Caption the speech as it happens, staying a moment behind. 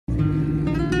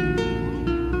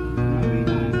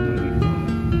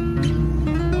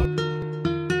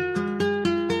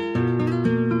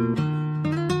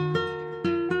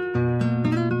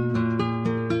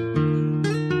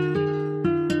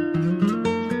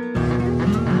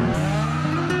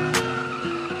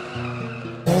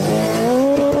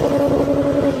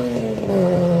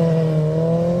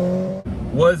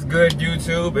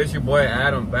YouTube? It's your boy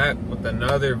Adam back with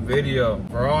another video.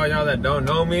 For all y'all that don't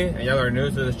know me and y'all are new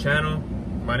to this channel,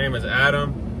 my name is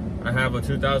Adam. I have a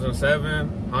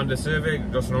 2007 Honda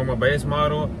Civic, just a normal base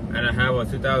model, and I have a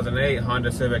 2008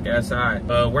 Honda Civic Si.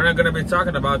 We're not gonna be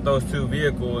talking about those two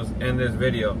vehicles in this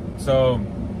video. So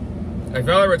if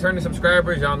y'all are returning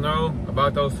subscribers, y'all know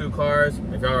about those two cars.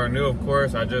 If y'all are new, of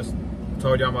course, I just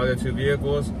told y'all my other two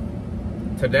vehicles.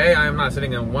 Today, I am not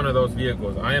sitting in one of those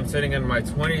vehicles. I am sitting in my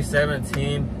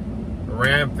 2017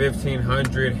 Ram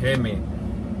 1500 Hemi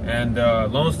and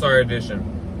Lone Star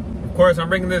Edition. Of course, I'm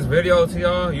bringing this video to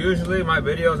y'all. Usually, my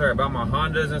videos are about my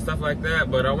Hondas and stuff like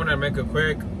that, but I want to make a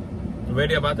quick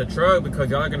video about the truck because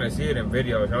y'all are going to see it in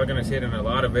videos. Y'all are going to see it in a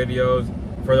lot of videos.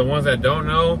 For the ones that don't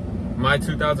know, my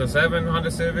 2007 Honda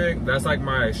Civic, that's like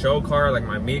my show car, like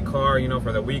my meet car, you know,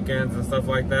 for the weekends and stuff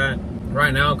like that.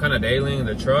 Right now, I'm kind of dailying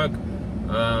the truck.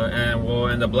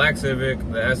 And the black Civic,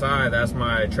 the SI, that's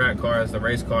my track car, it's the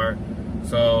race car.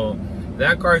 So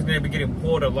that car is going to be getting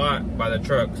pulled a lot by the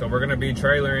truck. So we're going to be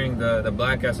trailering the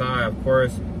black SI. Of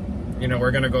course, you know,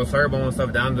 we're going to go turbo and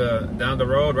stuff down the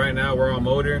road. Right now we're on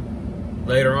motor.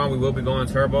 Later on we will be going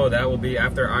turbo. That will be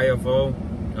after IFO.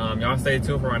 Y'all stay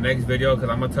tuned for our next video because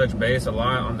I'm going to touch base a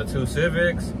lot on the two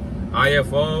Civics,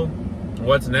 IFO,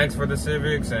 what's next for the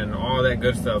Civics, and all that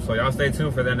good stuff. So y'all stay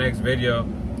tuned for the next video.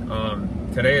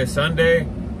 Today is Sunday.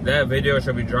 That video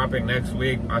should be dropping next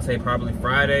week. I'd say probably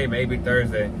Friday, maybe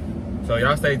Thursday. So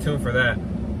y'all stay tuned for that.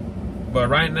 But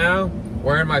right now,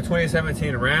 we're in my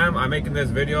 2017 Ram. I'm making this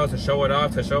video to show it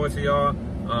off, to show it to y'all.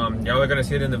 Y'all are gonna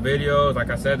see it in the videos. Like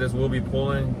I said, this will be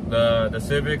pulling the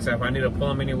Civics if I need to pull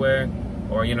them anywhere.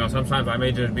 Or, you know, sometimes I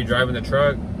may just be driving the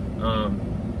truck.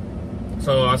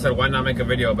 So I said, why not make a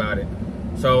video about it?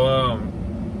 So,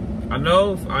 I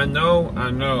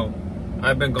know.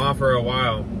 I've been gone for a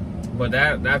while, but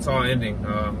that's all ending.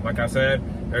 Like I said,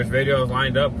 there's videos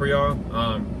lined up for y'all.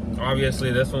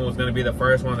 Obviously, this one was going to be the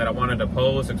first one that I wanted to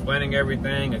post, explaining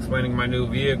everything, explaining my new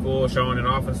vehicle, showing it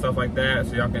off and stuff like that,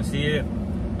 so y'all can see it.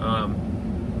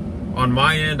 On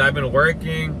my end, I've been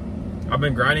working. I've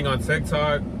been grinding on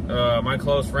TikTok. My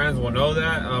close friends will know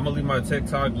that. I'm going to leave my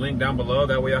TikTok link down below.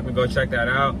 That way y'all can go check that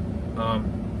out.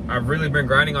 I've really been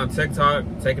grinding on TikTok,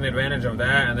 taking advantage of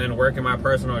that, and then working my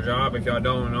personal job. If y'all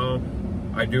don't know,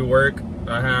 I do work.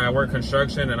 I work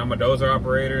construction, and I'm a dozer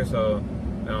operator. So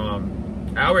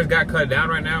hours got cut down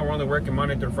right now. We're only working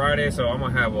Monday through Friday, so I'm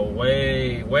gonna have a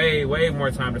way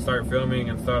more time to start filming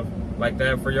and stuff like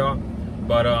that for y'all.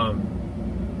 But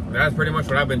that's pretty much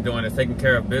what I've been doing, is taking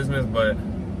care of business. But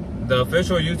the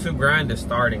official YouTube grind is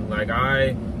starting. Like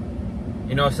I,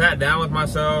 you know, sat down with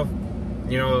myself,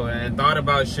 you know, and thought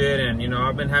about shit, and, you know,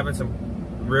 I've been having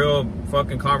some real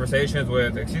fucking conversations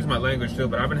with, excuse my language too,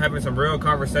 but I've been having some real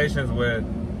conversations with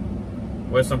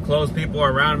some close people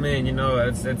around me, and, you know,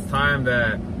 it's time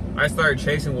that I start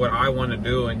chasing what I want to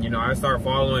do, and, you know, I start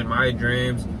following my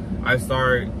dreams. I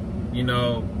start, you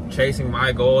know, chasing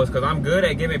my goals, because I'm good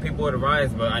at giving people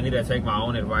advice, but I need to take my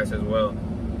own advice as well.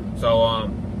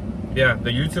 So, yeah,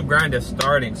 the YouTube grind is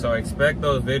starting, so expect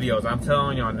those videos. I'm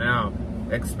telling y'all now.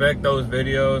 Expect those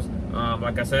videos.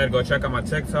 Like I said, go check out my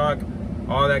TikTok,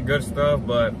 all that good stuff.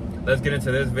 But let's get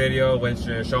into this video, which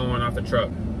is showing off the truck.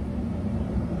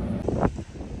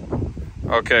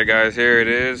 Okay, guys, here it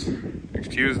is.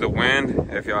 Excuse the wind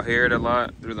if y'all hear it a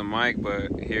lot through the mic,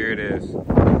 but here it is.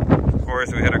 Of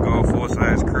course, we had to go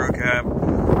full-size crew cab.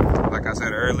 Like I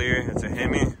said earlier, it's a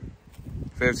Hemi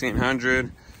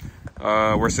 1500.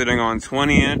 We're sitting on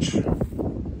 20-inch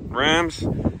rims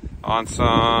on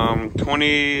some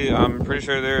 20, I'm pretty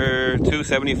sure they're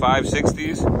 275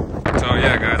 60s. So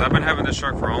yeah, guys, I've been having this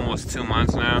truck for almost 2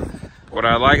 months now. What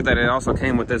I like that it also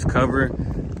came with this cover.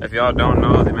 If y'all don't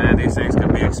know, man, these things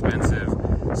can be expensive.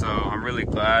 So I'm really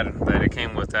glad that it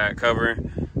came with that cover.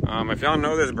 If y'all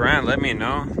know this brand, let me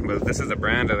know. But this is the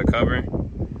brand of the cover.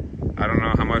 I don't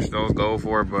know how much those go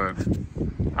for, but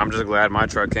I'm just glad my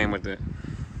truck came with it.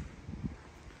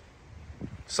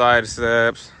 Side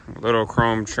steps, little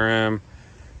chrome trim.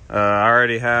 I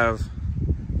already have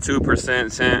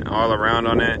 2% tint all around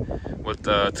on it with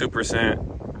the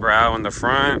 2% brow in the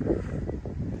front.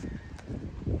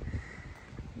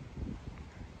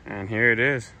 And here it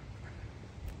is.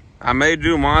 I may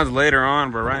do mods later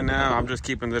on, but right now I'm just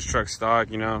keeping this truck stock,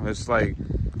 you know. It's like,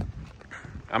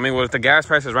 I mean, with the gas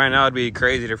prices right now, it'd be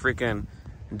crazy to freaking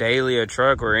daily a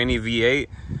truck or any V8,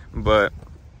 but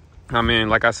I mean,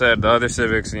 like I said, the other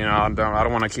Civics, you know, I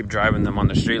don't want to keep driving them on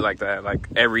the street like that, like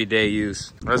everyday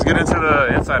use. Let's get into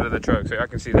the inside of the truck so y'all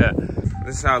can see that.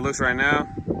 This is how it looks right now.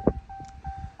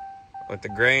 With the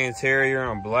gray interior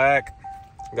on black.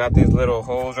 Got these little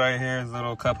holes right here, these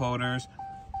little cup holders.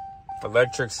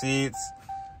 electric seats.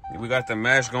 We got the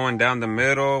mesh going down the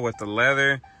middle with the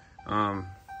leather.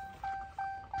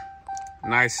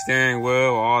 Nice steering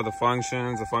wheel, all the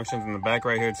functions in the back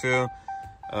right here too.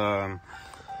 The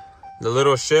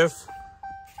little shift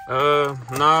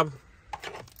knob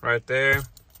right there.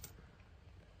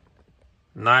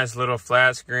 Nice little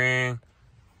flat screen.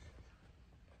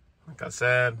 Like I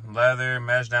said, leather,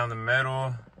 mesh down the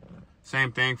middle.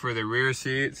 Same thing for the rear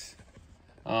seats.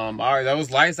 All right,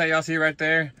 those lights that y'all see right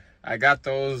there, I got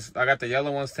the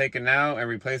yellow ones taken out and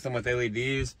replaced them with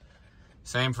LEDs.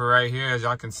 Same for right here, as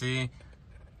y'all can see.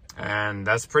 And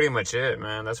that's pretty much it,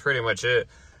 man. That's pretty much it.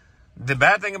 The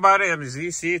bad thing about it is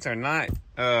these seats are not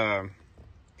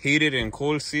heated and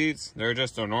cooled seats. They're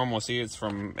just the normal seats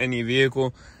from any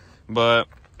vehicle. But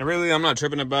really, I'm not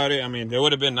tripping about it. I mean, it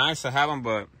would have been nice to have them,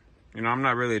 but you know, I'm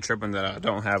not really tripping that I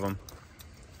don't have them.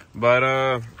 But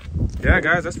yeah,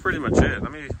 guys, that's pretty much it.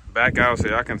 Let me back out so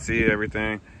y'all can see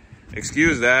everything.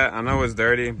 Excuse that. I know it's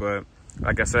dirty, but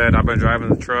like I said, I've been driving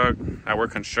the truck. I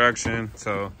work construction,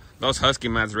 so those Husky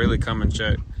mats really come in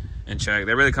check.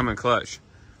 They really come in clutch.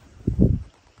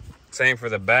 Same for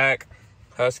the back,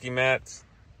 Husky mats.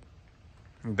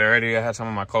 Dirty. I had some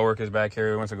of my coworkers back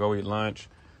here who went to go eat lunch.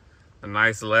 A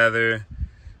nice leather,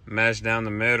 mesh down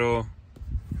the middle,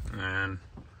 and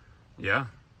yeah,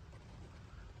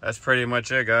 that's pretty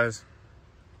much it, guys.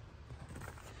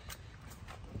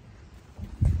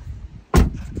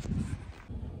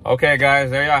 Okay,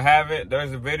 guys, there y'all have it. There's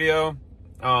the video.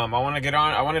 I wanted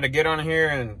to get on here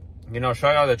and, you know,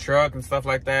 show y'all the truck and stuff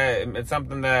like that. It's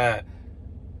something that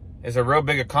is a real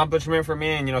big accomplishment for me,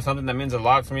 and, you know, something that means a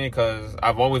lot to me because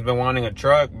I've always been wanting a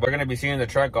truck. We're gonna be seeing the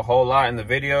truck a whole lot in the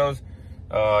videos.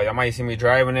 Y'all might see me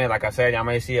driving it. Like I said, y'all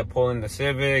may see it pulling the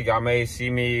Civic. Y'all may see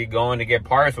me going to get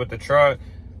parts with the truck.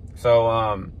 So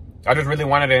I just really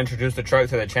wanted to introduce the truck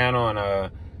to the channel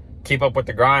and keep up with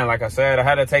the grind. Like I said, I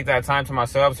had to take that time to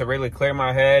myself to really clear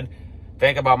my head,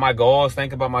 think about my goals,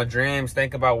 think about my dreams,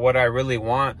 think about what I really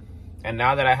want. And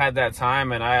now that I had that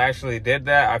time and I actually did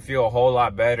that, I feel a whole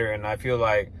lot better, and I feel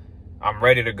like I'm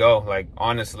ready to go. Like,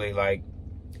 honestly, like,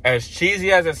 as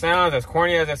cheesy as it sounds, as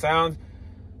corny as it sounds,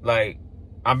 like,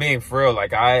 I'm being for real.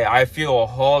 Like, I feel a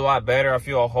whole lot better. I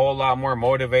feel a whole lot more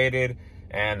motivated,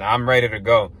 and I'm ready to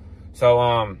go. So,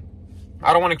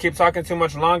 I don't want to keep talking too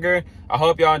much longer. I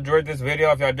hope y'all enjoyed this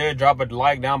video. If y'all did, drop a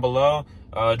like down below.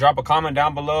 Drop a comment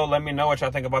down below. Let me know what y'all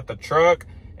think about the truck.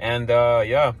 And,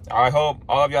 yeah, I hope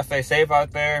all of y'all stay safe out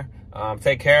there.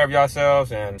 Take care of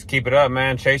yourselves and keep it up,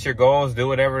 man. Chase your goals. Do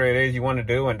whatever it is you want to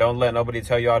do, and don't let nobody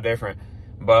tell y'all different.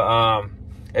 But,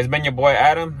 it's been your boy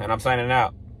Adam, and I'm signing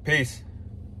out. Peace.